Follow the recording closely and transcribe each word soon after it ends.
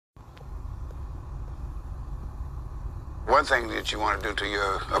One thing that you want to do to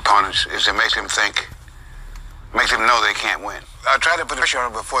your opponents is to make them think, make them know they can't win. I tried to put pressure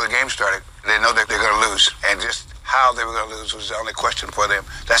on them before the game started. They know that they're going to lose, and just how they were going to lose was the only question for them.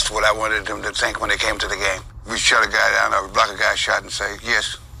 That's what I wanted them to think when they came to the game. We shut a guy down, or block a guy's shot and say,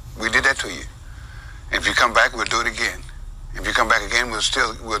 yes, we did that to you. If you come back, we'll do it again. If you come back again,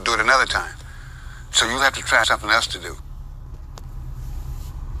 we'll do it another time. So you have to try something else to do.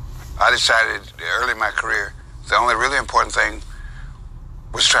 I decided early in my career, the only really important thing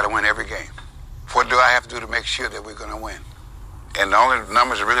was to try to win every game. What do I have to do to make sure that we're going to win? And the only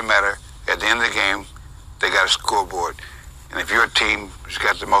numbers that really matter, at the end of the game, they got a scoreboard. And if your team has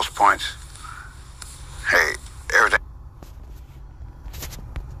got the most points, hey, everything.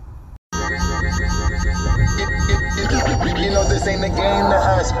 You know this ain't the game to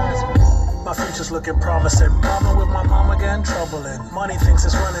us. My future's looking promising. Problem with my mama getting troubling. Money thinks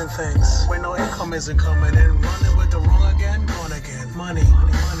it's running things when no income isn't coming in. Running with the wrong again, gone again. Money.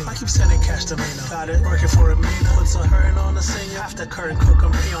 I keep sending cash to Mina. Got it, working for a Mina. Puts a hurting on the senior. After curtain cook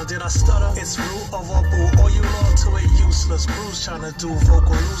and peon. Did I stutter? It's root of a boo. All you long to it useless. Bruce trying to do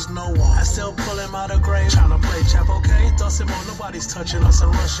vocal, lose no one. I still pull him out of grave. Trying to play chap, okay? Dust him on, nobody's touching us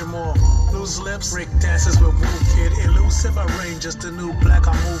and rushing more. Loose lips, Rick dances with Woo Kid. Elusive, I reign just a new black,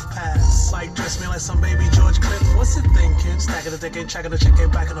 I move past. Like dress me like some baby George Clinton. What's it thinking? Stacking the dick, ain't checking the chick,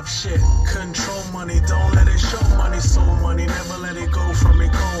 ain't backing up shit. Control money, don't let it show money. Soul money, never let it go from me.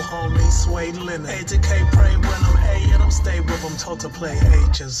 Go homie, suede linen. A to K, pray when I'm A and I'm stay with them. Told to play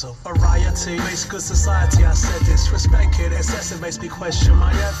ages of variety. Makes good society, I said this. Respect it, excessive makes me question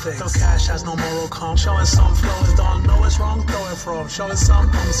my ethics. Though cash has no moral calm. Showing some flows, don't know it's wrong, throw it from. Showing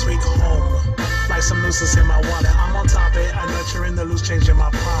some sweet home. Like some nooses in my wallet. I'm on top it, I nurturing the loose change in my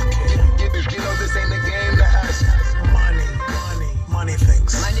pocket. You know this ain't the game to us. Money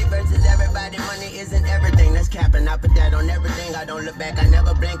things. Money versus everybody, money isn't everything. That's capping, I put that on everything. I don't look back, I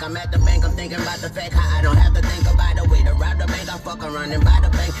never blink. I'm at the bank, I'm thinking about the fact how I don't have to think about the way to rob the bank. I'm fucking running by the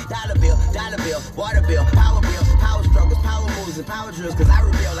bank. Dollar bill, water bill, power struggles, power moves and power drills. Cause I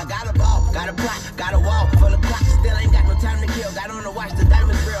reveal, I got a ball, got a plot, got a wall full of clocks. Still ain't got no time to kill. Got on to watch the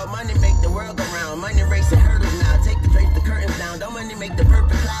diamonds real. Money make the world go round. Money racing hurdles now. Take the drapes, the curtains down. Don't money make the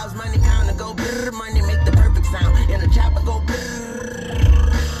perfect clouds. Money count and go brrr. Money make the perfect sound. In a chopper go brrr.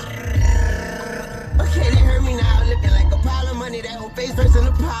 Okay, they heard me now, looking like a pile of money. That whole face versus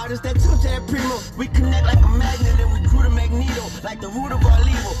the power, it's that two to that primo. We connect like a magnet and we grew the magneto, like the root of all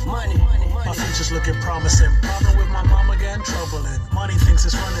evil. Money. My future's looking promising. Problem with my mama getting troubling. Money thinks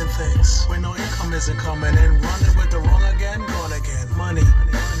it's running things when no income isn't coming in. Running with the wrong again, gone again. Money.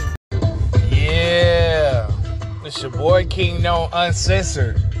 Yeah, it's your boy King No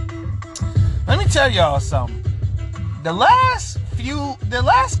Uncensored. Let me tell y'all something. The last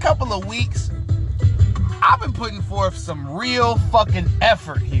couple of weeks, I've been putting forth some real fucking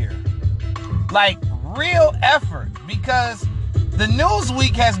effort here. Like, real effort. Because the news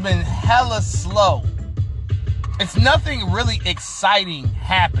week has been hella slow. It's nothing really exciting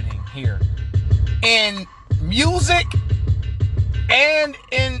happening here. In music and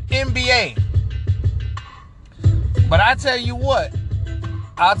in NBA. But I'll tell you what.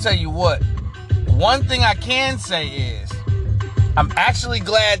 One thing I can say is, I'm actually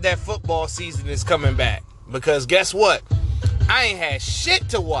glad that football season is coming back. Because guess what? I ain't had shit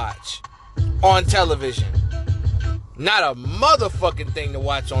to watch on television. Not a motherfucking thing to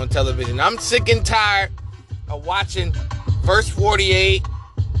watch on television. I'm sick and tired of watching First 48.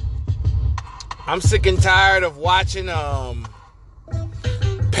 I'm sick and tired of watching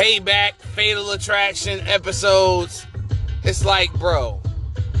Payback, Fatal Attraction episodes. It's like, bro,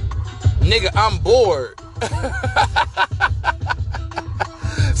 nigga, I'm bored.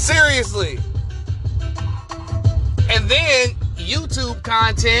 Seriously. And then YouTube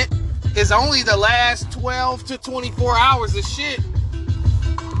content is only the last 12 to 24 hours of shit.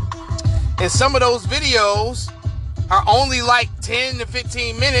 And some of those videos are only like 10 to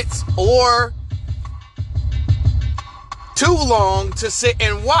 15 minutes or too long to sit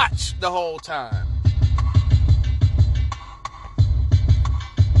and watch the whole time.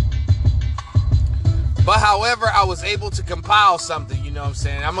 But however, I was able to compile something, you know what I'm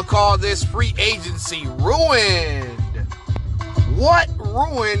saying? I'm going to call this Free Agency Ruined. What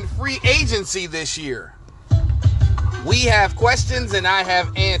ruined free agency this year? We have questions and I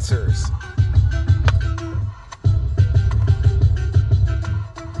have answers.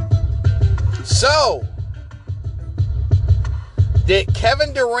 So, did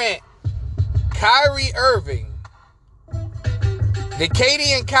Kevin Durant, Kyrie Irving, did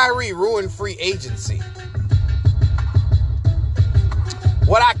KD and Kyrie ruin free agency?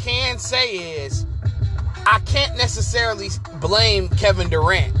 What I can say is, I can't necessarily blame Kevin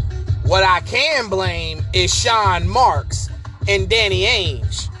Durant. What I can blame is Sean Marks and Danny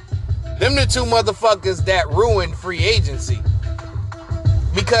Ainge. Them the two motherfuckers that ruined free agency.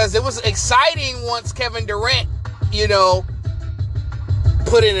 Because it was exciting once Kevin Durant,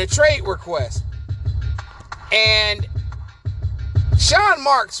 put in a trade request. And Sean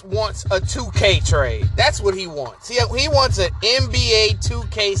Marks wants a 2K trade. That's what he wants. He wants an NBA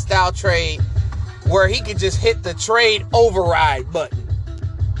 2K style trade where he could just hit the trade override button.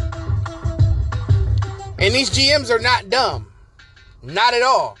 And these GMs are not dumb. Not at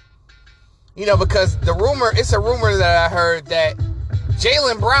all. Because it's a rumor that I heard that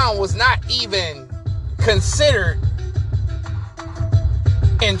Jaylen Brown was not even considered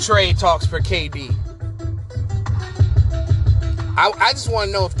in trade talks for KD. I just want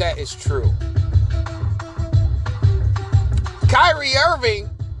to know if that is true. Kyrie Irving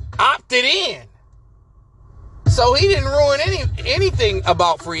opted in. So he didn't ruin anything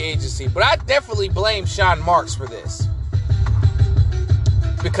about free agency. But I definitely blame Sean Marks for this.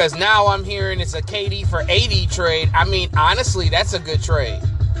 Because now I'm hearing it's a KD for 80 trade. I mean, honestly, that's a good trade.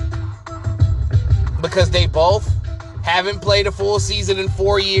 Because they both haven't played a full season in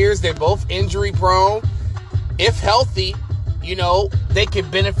 4 years. They're both injury prone. If healthy, they can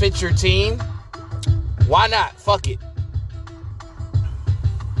benefit your team. Why not? Fuck it.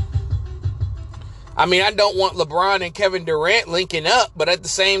 I mean, I don't want LeBron and Kevin Durant linking up, but at the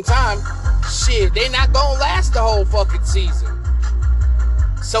same time, shit, they not gonna last the whole fucking season.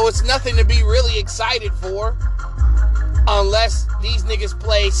 So it's nothing to be really excited for unless these niggas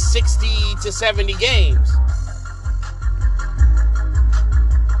play 60 to 70 games.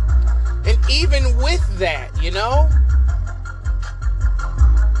 And even with that,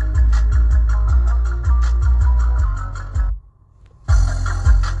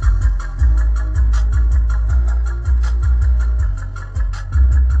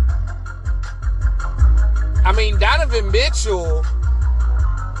 I mean, Donovan Mitchell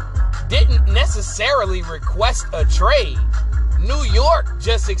didn't necessarily request a trade. New York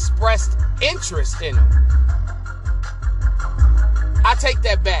just expressed interest in him. I take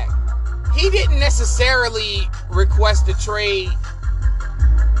that back. He didn't necessarily request a trade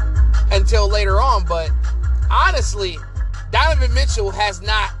until later on, but honestly, Donovan Mitchell has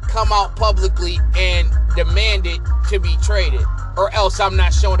not come out publicly and demanded to be traded, or else I'm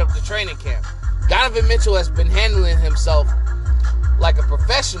not showing up to training camp. Donovan Mitchell has been handling himself like a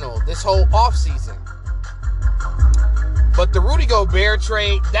professional this whole offseason. But the Rudy Gobert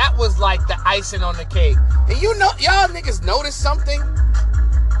trade, that was like the icing on the cake. And y'all niggas noticed something?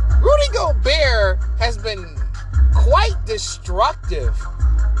 Rudy Gobert has been quite destructive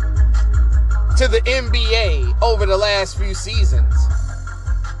to the NBA over the last few seasons.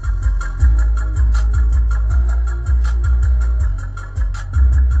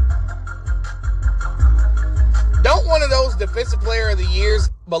 Don't one of those Defensive Player of the Years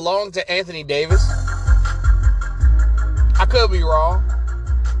belong to Anthony Davis? I could be wrong,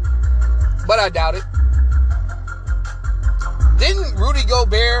 but I doubt it. Didn't Rudy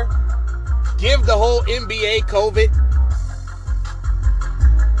Gobert give the whole NBA COVID?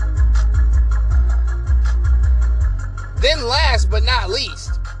 Then last but not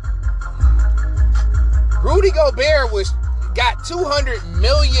least, Rudy Gobert got $200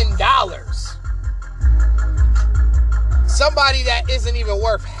 million. Somebody that isn't even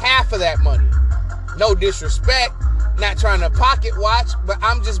worth half of that money. No disrespect, not trying to pocket watch, but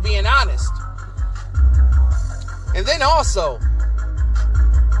I'm just being honest. And then also,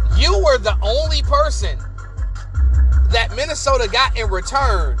 you were the only person that Minnesota got in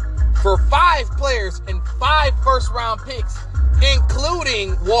return for 5 players and 5 first-round picks,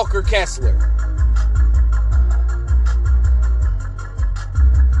 including Walker Kessler.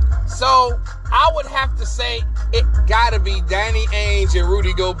 So, I would have to say it gotta be Danny Ainge and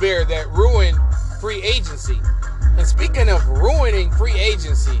Rudy Gobert that ruined free agency. And speaking of ruining free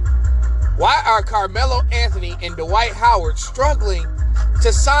agency, why are Carmelo Anthony and Dwight Howard struggling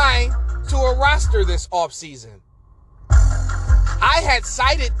to sign to a roster this offseason? I had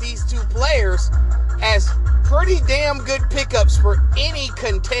cited these 2 players as pretty damn good pickups for any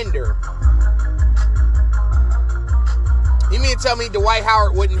contender. You mean to tell me Dwight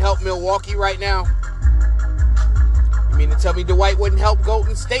Howard wouldn't help Milwaukee right now? You mean to tell me Dwight wouldn't help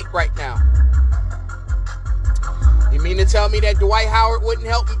Golden State right now? You mean to tell me that Dwight Howard wouldn't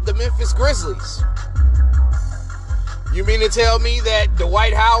help the Memphis Grizzlies? You mean to tell me that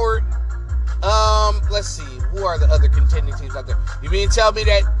Dwight Howard, let's see, who are the other contending teams out there? You mean to tell me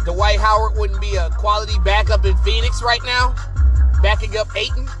that Dwight Howard wouldn't be a quality backup in Phoenix right now? Backing up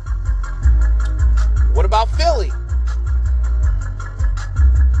Ayton? What about Philly?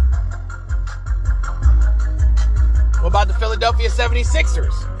 What about the Philadelphia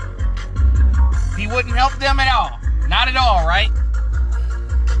 76ers? He wouldn't help them at all. Not at all, right?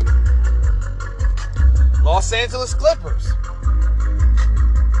 Los Angeles Clippers.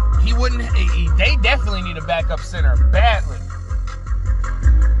 He wouldn't. They definitely need a backup center badly.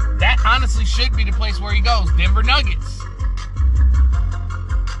 That honestly should be the place where he goes. Denver Nuggets.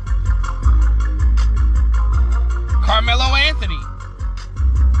 Carmelo Anthony.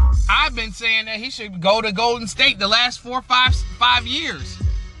 I've been saying that he should go to Golden State the last 4 or 5 years.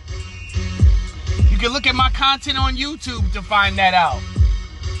 You can look at my content on YouTube to find that out.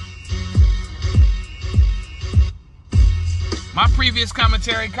 My previous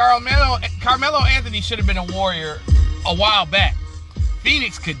commentary, Carmelo Anthony should have been a Warrior a while back.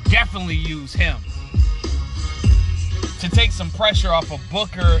 Phoenix could definitely use him to take some pressure off of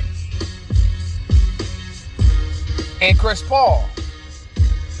Booker and Chris Paul.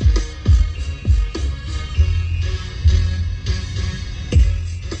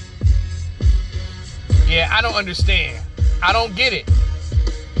 Yeah, I don't understand. I don't get it.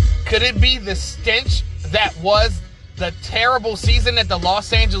 Could it be the stench that was the terrible season that the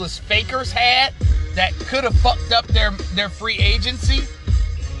Los Angeles Fakers had that could have fucked up their free agency?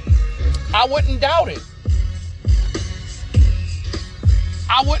 I wouldn't doubt it.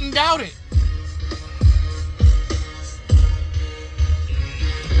 I wouldn't doubt it.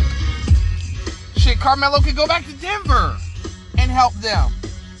 Shit, Carmelo could go back to Denver and help them.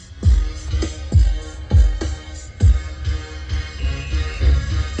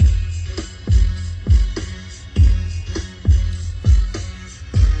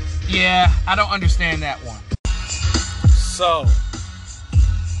 Yeah, I don't understand that one. So,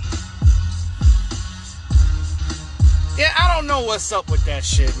 yeah, I don't know what's up with that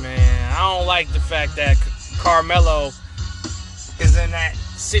shit, man. I don't like the fact that Carmelo is in that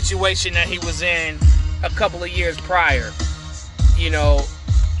situation that he was in a couple of years prior. You know,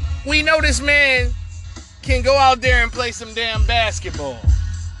 we know this man can go out there and play some damn basketball.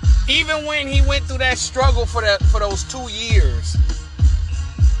 Even when he went through that struggle for those 2 years.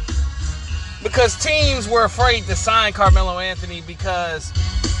 Because teams were afraid to sign Carmelo Anthony because,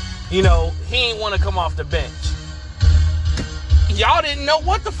 you know, he ain't want to come off the bench. Y'all didn't know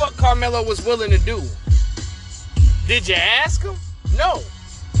what the fuck Carmelo was willing to do. Did you ask him? No.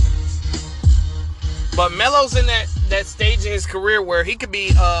 But Melo's in that stage of his career where he could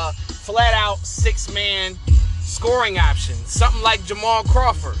be a flat-out 6-man scoring option. Something like Jamal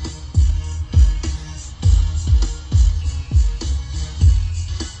Crawford.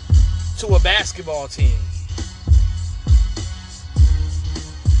 To a basketball team.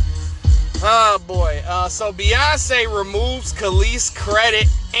 Oh boy. So Beyonce removes Khalees' credit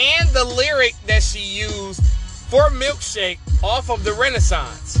and the lyric that she used for Milkshake off of the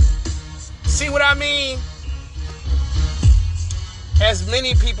Renaissance. See what I mean? As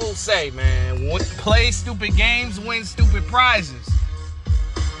many people say, man, play stupid games, win stupid prizes.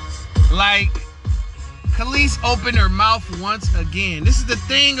 Like, Khalees opened her mouth once again. This is the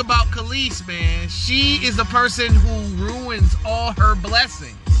thing about Khalees, man. She is a person who ruins all her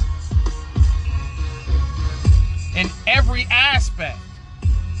blessings. In every aspect.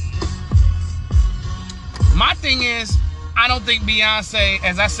 My thing is, I don't think Beyonce,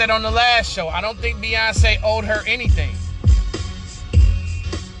 as I said on the last show, I don't think Beyonce owed her anything.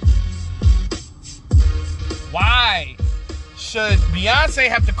 Why should Beyonce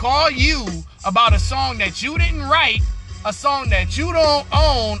have to call you about a song that you didn't write, a song that you don't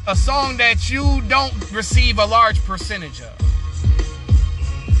own, a song that you don't receive a large percentage of?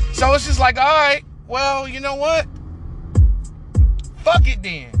 So it's just like, all right, well, you know what? Fuck it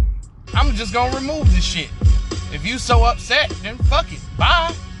then. I'm just gonna remove this shit. If you so upset, then fuck it.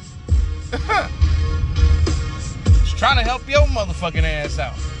 Bye. Just trying to help your motherfucking ass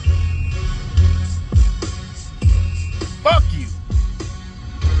out. Fuck you.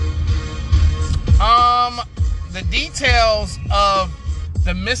 The details of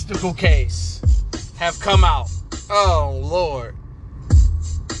the Mystikal case have come out. Oh, Lord.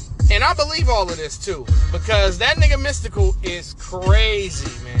 And I believe all of this, too. Because that nigga Mystikal is crazy,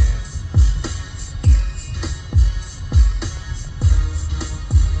 man.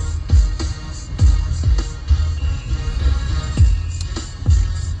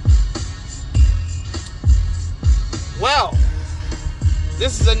 Well,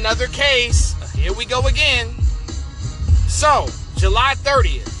 this is another case. Here we go again. So, July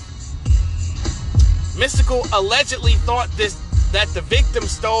 30th. Mystikal allegedly thought that the victim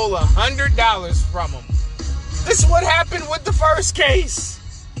stole $100 from him. This is what happened with the first case.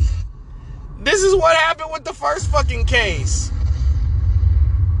 This This is what happened with the first fucking case,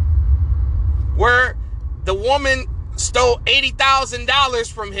 where the woman stole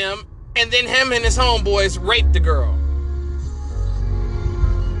 $80,000 from him, and then him and his homeboys raped the girl.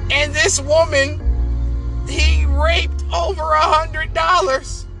 And this woman, he raped over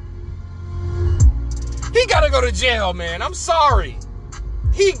 $100. He gotta go to jail, man. I'm sorry.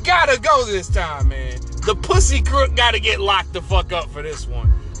 He gotta go this time, man. The pussy crook gotta get locked the fuck up for this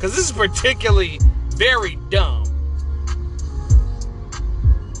one. Because this is particularly very dumb.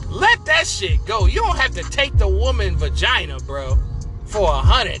 Let that shit go. You don't have to take the woman vagina, bro, for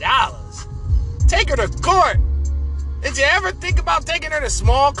 $100. Take her to court. Did you ever think about taking her to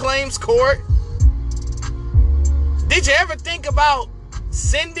small claims court? Did you ever think about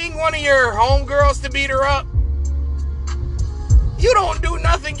sending one of your homegirls to beat her up? You don't do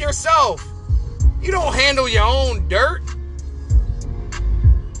nothing yourself. You don't handle your own dirt.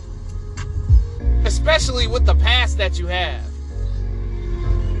 Especially with the past that you have.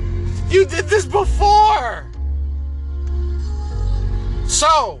 You did this before.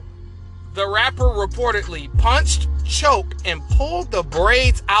 So, the rapper reportedly punched, choked, and pulled the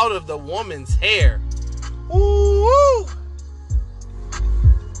braids out of the woman's hair. Ooh.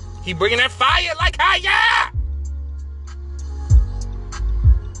 He bringing that fire like higher.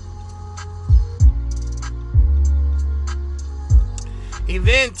 He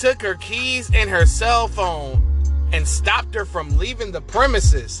then took her keys and her cell phone and stopped her from leaving the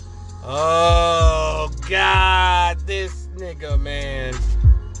premises. Oh, God, this nigga, man.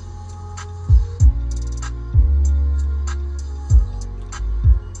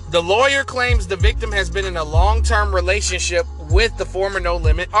 The lawyer claims the victim has been in a long-term relationship with the former No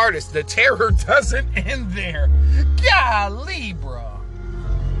Limit artist. The terror doesn't end there. Golly, bro.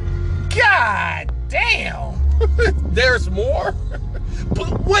 God damn. There's more?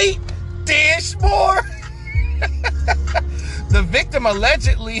 But wait, there's more? The victim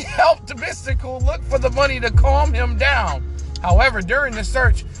allegedly helped Mystical look for the money to calm him down. However, during the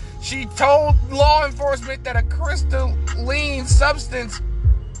search, she told law enforcement that a crystalline substance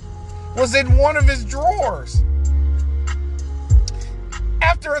was in one of his drawers.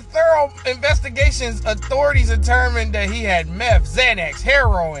 After a thorough investigation, authorities determined that he had meth, Xanax,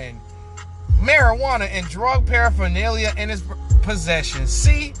 heroin, marijuana, and drug paraphernalia in his possession.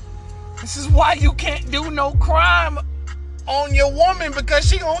 See, this is why you can't do no crime on your woman, because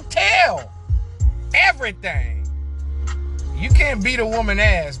she gonna tell everything. You can't beat a woman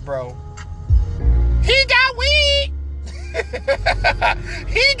ass, bro. He got weed.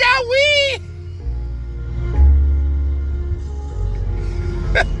 He got weed.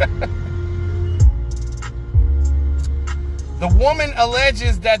 The woman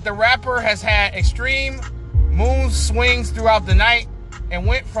alleges that the rapper has had extreme mood swings throughout the night and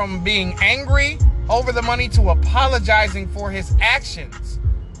went from being angry over the money to apologizing for his actions.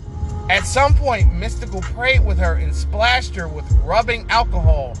 At some point, Mystical prayed with her and splashed her with rubbing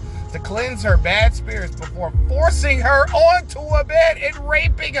alcohol to cleanse her bad spirits before forcing her onto a bed and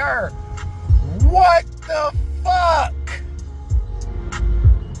raping her. What the fuck?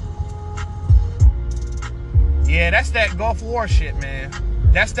 Yeah, that's that Gulf War shit, man.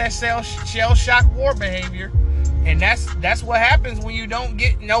 That's that shell shock war behavior. And that's what happens when you don't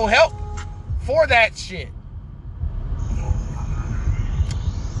get no help for that shit.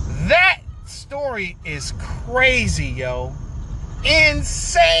 That story is crazy, yo.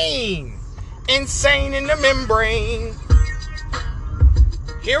 Insane. Insane in the membrane.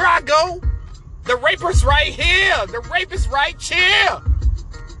 Here I go. The raper's right here. The rapist right here.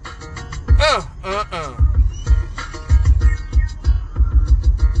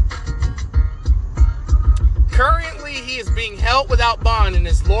 Currently, he is being held without bond and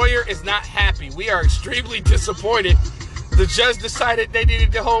his lawyer is not happy. We are extremely disappointed. The judge decided they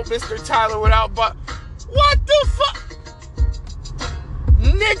needed to hold Mr. Tyler without bond. What the fuck?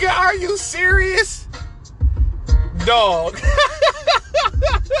 Nigga, are you serious? Dog.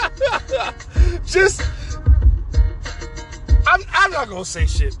 Just, I'm not gonna say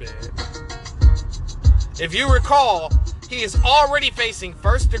shit, man. If you recall, he is already facing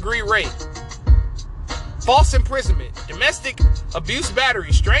first-degree rape, false imprisonment, domestic abuse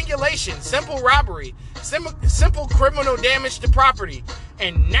battery, strangulation, simple robbery, simple criminal damage to property,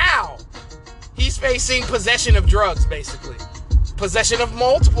 and now he's facing possession of drugs, basically. Possession of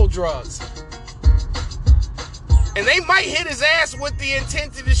multiple drugs. And they might hit his ass with the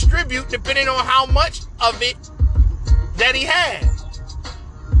intent to distribute, depending on how much of it that he had.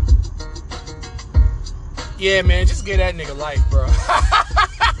 Yeah, man, just get that nigga life, bro.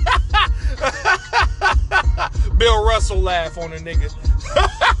 Bill Russell laugh on a nigga.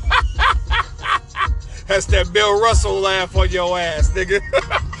 That's that Bill Russell laugh on your ass, nigga.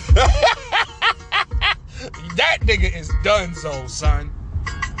 That nigga is donezo, son.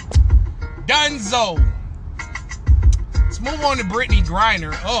 Donezo. Let's move on to Brittany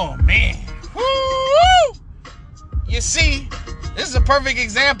Griner. Oh, man. Woo! You see, this is a perfect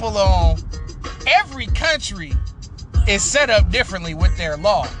example of every country is set up differently with their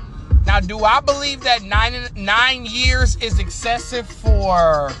law. Now, do I believe that 9 years is excessive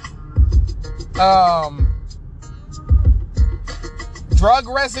for drug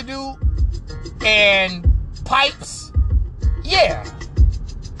residue and pipes? Yeah.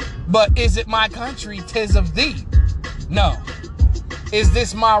 But is it my country, 'tis of thee? No. Is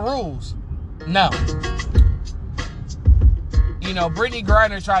this my rules? No. You know, Brittany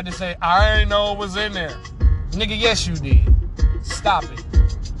Griner tried to say, I ain't know it was in there. Nigga, yes you did. Stop it.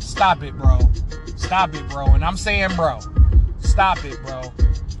 Stop it, bro. Stop it, bro. And I'm saying, bro, stop it, bro.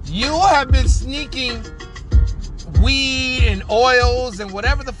 You have been sneaking weed and oils and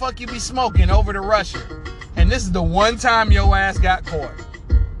whatever the fuck you be smoking over to Russia. And this is the one time your ass got caught.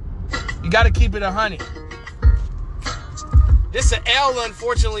 You got to keep it 100. This is an L,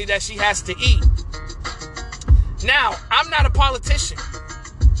 unfortunately, that she has to eat. Now, I'm not a politician.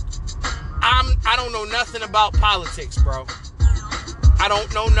 I don't know nothing about politics, bro. I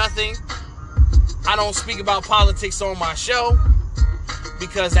don't know nothing. I don't speak about politics on my show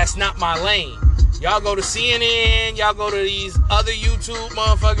because that's not my lane. Y'all go to CNN, y'all go to these other YouTube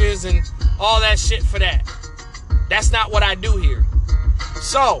motherfuckers and all that shit for that. That's not what I do here.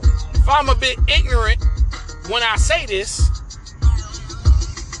 So, if I'm a bit ignorant when I say this,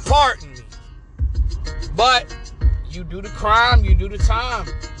 pardon me. But you do the crime, you do the time.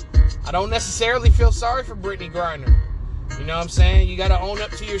 I don't necessarily feel sorry for Brittany Griner. You know what I'm saying? You gotta own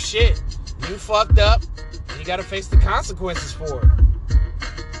up to your shit. You fucked up, and you gotta face the consequences for it.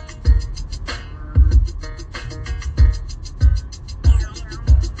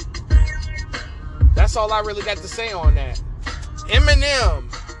 That's all I really got to say on that. Eminem.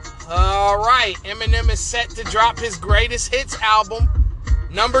 Alright, Eminem is set to drop his greatest hits album,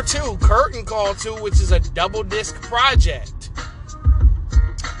 number 2, Curtain Call 2, which is a double disc project.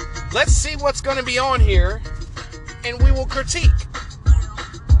 Let's see what's going to be on here, and we will critique.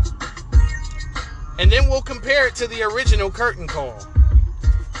 And then we'll compare it to the original Curtain Call.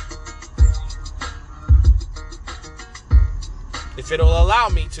 If it'll allow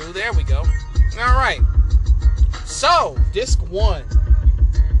me to. There we go. Alright. So, disc 1.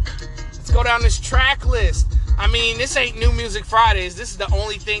 Let's go down this track list. I mean, this ain't New Music Fridays. This is the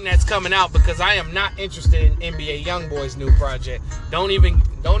only thing that's coming out because I am not interested in NBA YoungBoy's new project. Don't even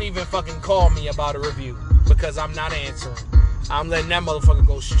fucking call me about a review because I'm not answering. I'm letting that motherfucker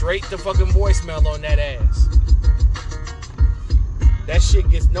go straight to fucking voicemail on that ass. That shit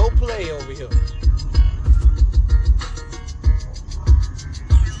gets no play over here.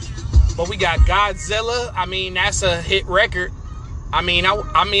 But we got Godzilla. I mean, that's a hit record. I mean, I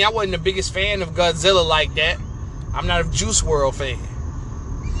wasn't the biggest fan of Godzilla like that. I'm not a Juice WRLD fan.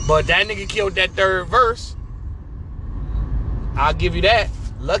 But that nigga killed that third verse. I'll give you that.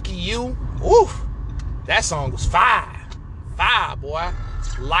 Lucky You. Oof. That song was fire. Fire, boy.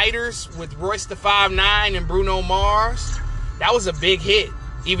 Lighters with Royce da 5'9" and Bruno Mars. That was a big hit.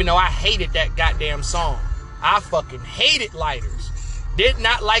 Even though I hated that goddamn song. I fucking hated Lighters. Did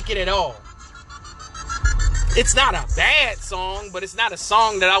not like it at all. It's not a bad song, but it's not a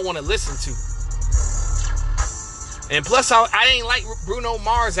song that I want to listen to. And plus, I didn't like Bruno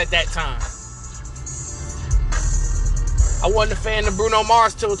Mars at that time. I wasn't a fan of Bruno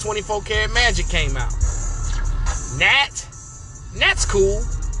Mars till 24 Karat Magic came out. Nat's cool.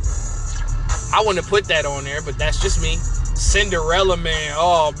 I wouldn't have put that on there, but that's just me. Cinderella Man,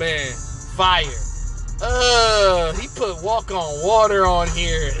 oh man, fire. He put Walk on Water on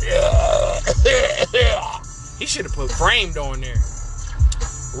here. He should have put Framed on there.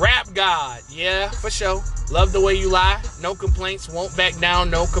 Rap God, yeah, for sure. Love the Way You Lie. No complaints. Won't back down.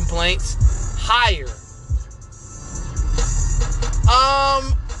 No complaints. Higher.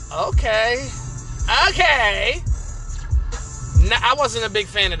 Okay. Nah, I wasn't a big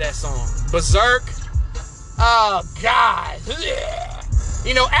fan of that song. Berserk. Oh, God.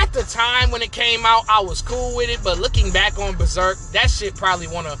 You know, at the time when it came out, I was cool with it, but looking back on Berserk, that shit probably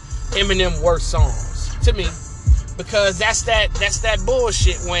one of Eminem's worst songs to me, because that's that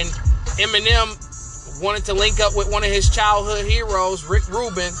bullshit when Eminem wanted to link up with one of his childhood heroes, Rick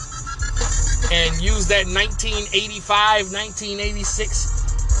Rubin, and use that 1985,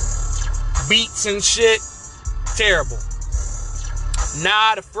 1986 beats and shit. Terrible.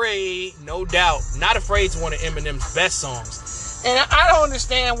 Not Afraid, no doubt. Not Afraid is one of Eminem's best songs. And I don't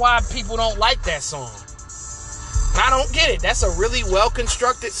understand why people don't like that song. I don't get it. That's a really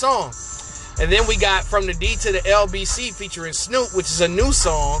well-constructed song. And then we got From the D to the LBC featuring Snoop, which is a new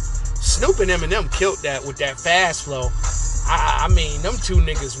song. Snoop and Eminem killed that with that fast flow. I mean, them two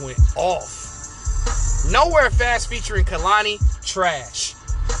niggas went off. Nowhere Fast featuring Kalani, trash.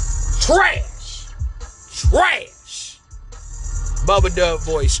 Trash. Trash. Bubba Dub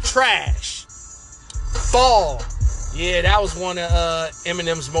voice, trash. Fall. Yeah, that was one of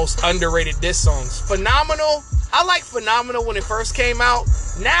Eminem's most underrated diss songs. Phenomenal. I like Phenomenal when it first came out.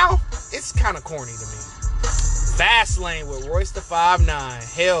 Now, it's kind of corny to me. Fastlane with Royce the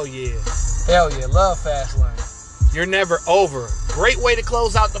 5'9". Hell yeah. Hell yeah. Love Fastlane. You're Never Over. Great way to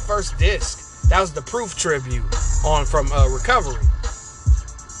close out the first disc. That was the Proof tribute from Recovery.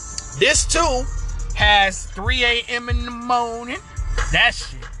 This too has 3 a.m. in the morning. That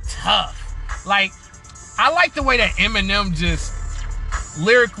shit tough. Like, I like the way that Eminem just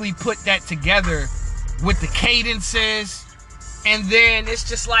lyrically put that together with the cadences, and then it's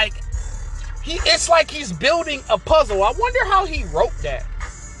just like it's like he's building a puzzle. I wonder how he wrote that.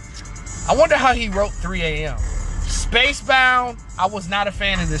 I wonder how he wrote 3 a.m. Spacebound, I was not a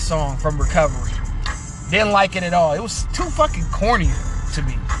fan of this song from Recovery. Didn't like it at all. It was too fucking corny to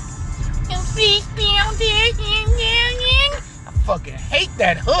me. I fucking hate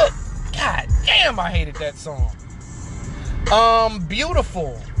that hook. God damn, I hated that song.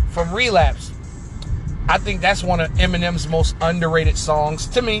 Beautiful from Relapse. I think that's one of Eminem's most underrated songs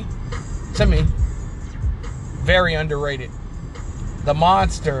to me. Very underrated. The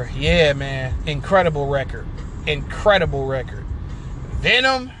Monster, yeah, man. Incredible record.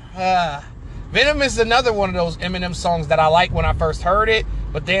 Venom. Venom is another one of those Eminem songs that I liked when I first heard it,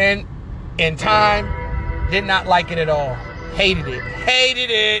 but then in time, did not like it at all. Hated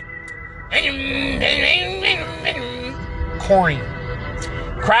it. Corny.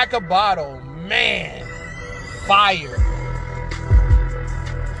 Crack a Bottle, man. Fire.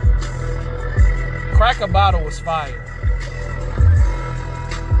 Crack a Bottle was fire.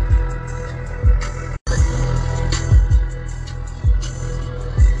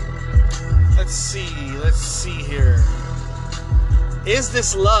 Let's see here. Is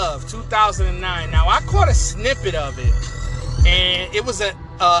This Love, 2009. Now, I caught a snippet of it, and it was a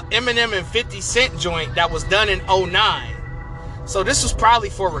Eminem and 50 Cent joint that was done in 2009. So this was probably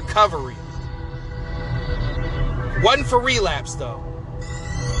for Recovery. Wasn't for Relapse, though.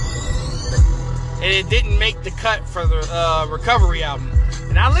 And it didn't make the cut for the Recovery album.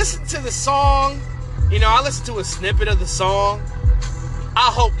 And I listened to the song. You know, I listened to a snippet of the song. I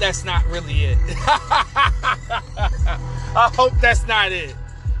hope that's not really it. I hope that's not it.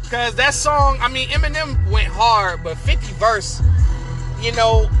 Because that song, I mean, Eminem went hard, but 50 verse, you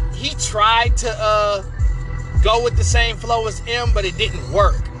know, he tried to go with the same flow as M, but it didn't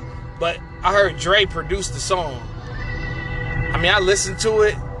work. But I heard Dre produce the song. I mean, I listened to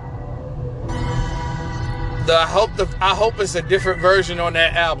it. I hope it's a different version on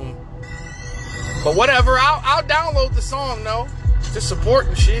that album. But whatever, I'll download the song, though, to support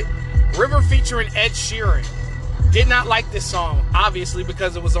and shit. River featuring Ed Sheeran. Did not like this song, obviously,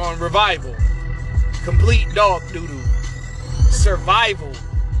 because it was on Revival. Complete dog doo-doo. Survival.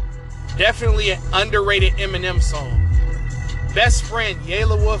 Definitely an underrated Eminem song. Best Friend,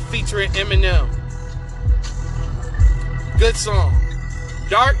 Yayla Wolf featuring Eminem. Good song.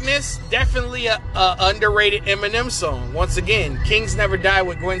 Darkness, definitely a underrated Eminem song. Once again, Kings Never Die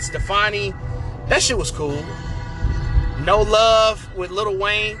with Gwen Stefani. That shit was cool. No Love with Lil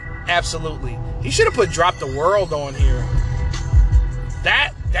Wayne. Absolutely. He should have put Drop the World on here.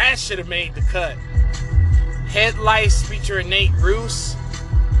 That should have made the cut. Headlights featuring Nate Ruess.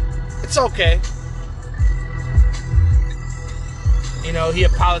 It's okay. You know, he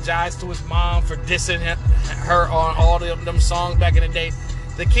apologized to his mom for dissing her on all them songs back in the day.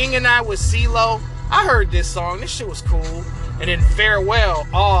 The King and I with CeeLo. I heard this song. This shit was cool. And then Farewell.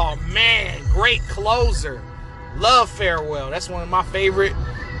 Oh, man. Great closer. Love Farewell. That's one of my favorite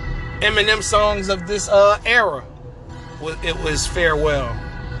Eminem songs of this era. It was Farewell.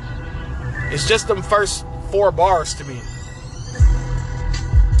 It's just them first 4 bars to me.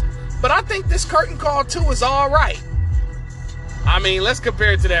 But I think this Curtain Call 2 is alright. I mean, let's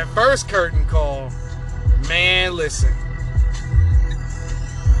compare it to that first Curtain Call. Man, listen.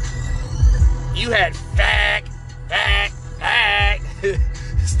 You had fact.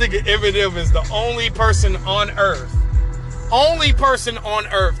 This nigga Eminem is the only person on earth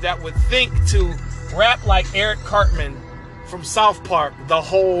that would think to rap like Eric Cartman from South Park the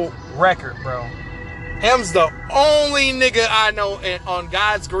whole record, bro. Him's the only nigga I know on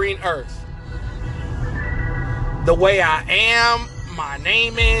God's green earth. The Way I Am, My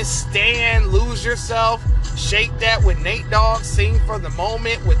Name Is, Stand, Lose Yourself. Shake That with Nate Dogg, Sing for the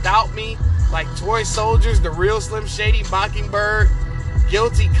Moment, Without Me, like Toy Soldiers, The Real Slim Shady, Mockingbird,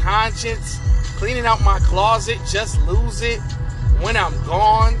 Guilty Conscience, Cleaning Out My Closet, Just Lose It, When I'm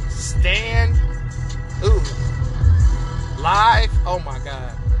Gone, Stand, ooh, Live, oh my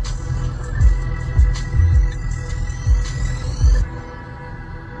God.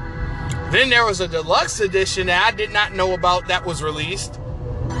 Then there was a deluxe edition that I did not know about that was released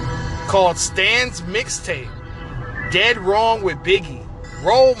called Stan's Mixtape. Dead Wrong with Biggie,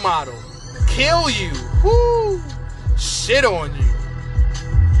 Role Model, Kill You, Woo, Shit on You,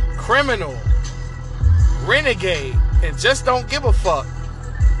 Criminal, Renegade, and Just Don't Give a Fuck.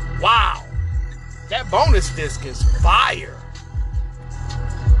 Wow, that bonus disc is fire.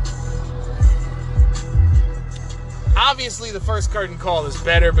 Obviously, the first Curtain Call is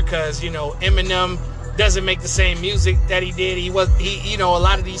better because, you know, Eminem doesn't make the same music that he did. He you know, a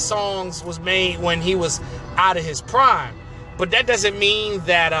lot of these songs was made when he was out of his prime. But that doesn't mean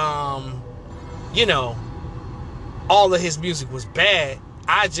that, you know, all of his music was bad.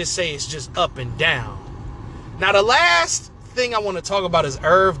 I just say it's just up and down. Now, the last thing I want to talk about is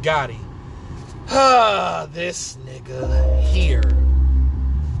Irv Gotti. This nigga here.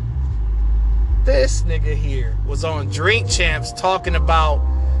 This nigga here was on Drink Champs talking about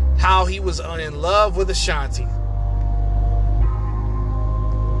how he was in love with Ashanti.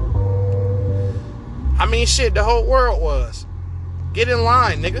 I mean, shit, the whole world was. Get in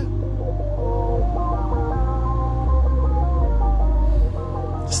line, nigga.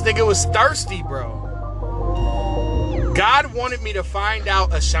 This nigga was thirsty, bro. God wanted me to find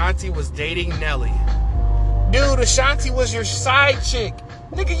out Ashanti was dating Nelly. Dude, Ashanti was your side chick.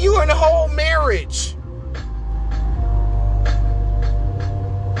 Nigga, you in a whole marriage.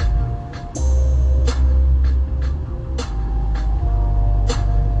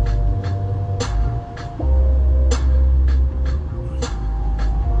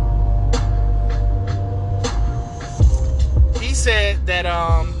 He said that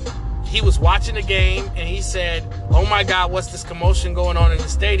he was watching the game and he said, oh my God, what's this commotion going on in the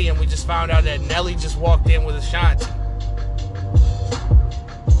stadium? We just found out that Nelly just walked in with Ashanti.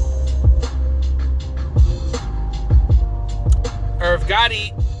 Irv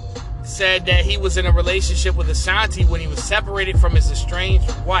Gotti said that he was in a relationship with Ashanti when he was separated from his estranged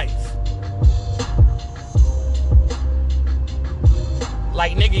wife.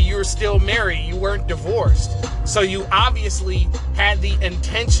 Like, nigga, you were still married. You weren't divorced. So you obviously had the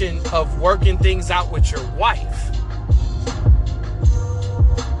intention of working things out with your wife.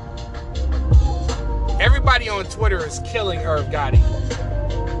 Everybody on Twitter is killing Irv Gotti.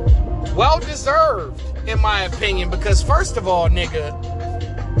 Well deserved, in my opinion, because first of all, nigga,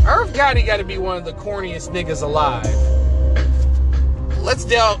 Irv Gotti got to be one of the corniest niggas alive. Let's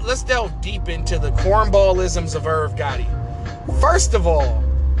delve deep into the cornballisms of Irv Gotti. First of all,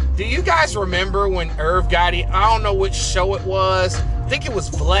 do you guys remember when Irv Gotti, I don't know which show it was, I think it was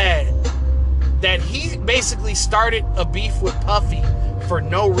Vlad, that he basically started a beef with Puffy for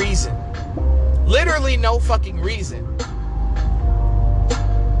no reason. Literally no fucking reason.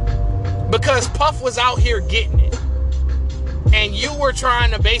 Because Puff was out here getting it. And you were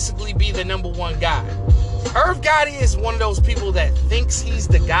trying to basically be the number one guy. Irv Gotti is one of those people that thinks he's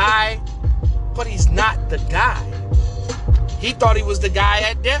the guy, but he's not the guy. He thought he was the guy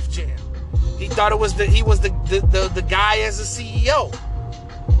at Def Jam. He thought he was the guy as a CEO.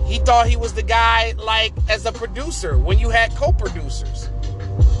 He thought he was the guy, like, as a producer when you had co-producers.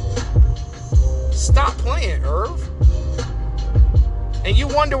 Stop playing, Irv. And you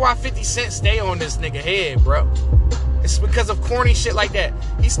wonder why 50 Cent stay on this nigga head, bro. It's because of corny shit like that.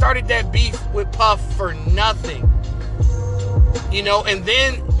 He started that beef with Puff for nothing. You know, and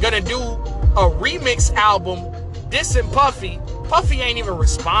then gonna do a remix album dissing Puffy. Puffy ain't even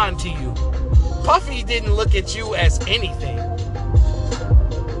respond to you. Puffy didn't look at you as anything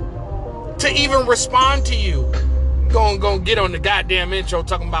to even respond to you. Gonna get on the goddamn intro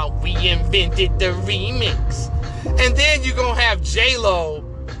talking about we invented the remix. And then you gonna have J-Lo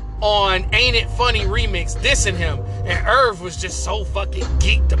on Ain't It Funny remix dissing him. And Irv was just so fucking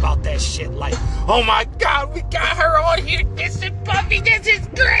geeked about that shit. Like, oh my God, we got her on here dissing Puffy. This is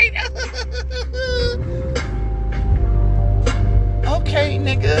great. Okay,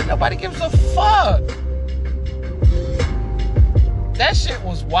 nigga, nobody gives a fuck. That shit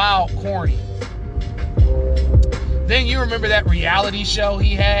was wild corny. Then you remember that reality show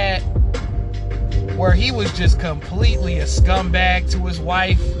he had where he was just completely a scumbag to his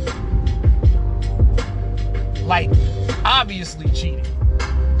wife? Like, obviously cheating.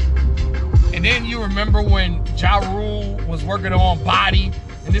 And then you remember when Ja Rule was working on Body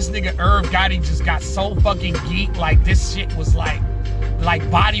and this nigga Irv Gotti just got so fucking geeked, like this shit was like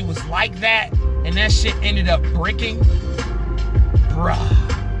Body was like that, and that shit ended up bricking. Bruh.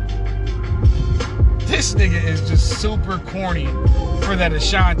 This nigga is just super corny for that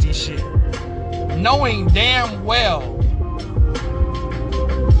Ashanti shit. Knowing damn well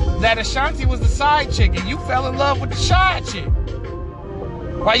that Ashanti was the side chick and you fell in love with the side chick.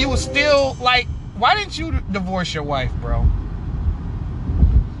 While you was still like, why didn't you divorce your wife, bro?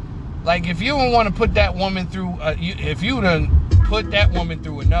 Like, if you don't want to put that woman through, if you done put that woman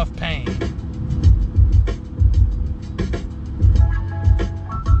through enough pain,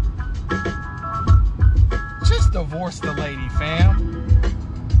 just divorce the lady, fam,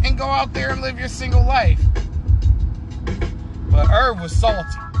 and go out there and live your single life. But Irv was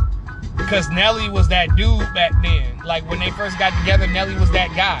salty because Nelly was that dude back then. Like, when they first got together, Nelly was that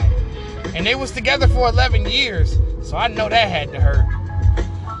guy, and they was together for 11 years, so I know that had to hurt.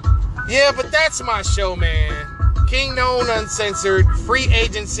 Yeah, but that's my show, man. King Known Uncensored, Free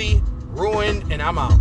Agency, Ruined, and I'm out.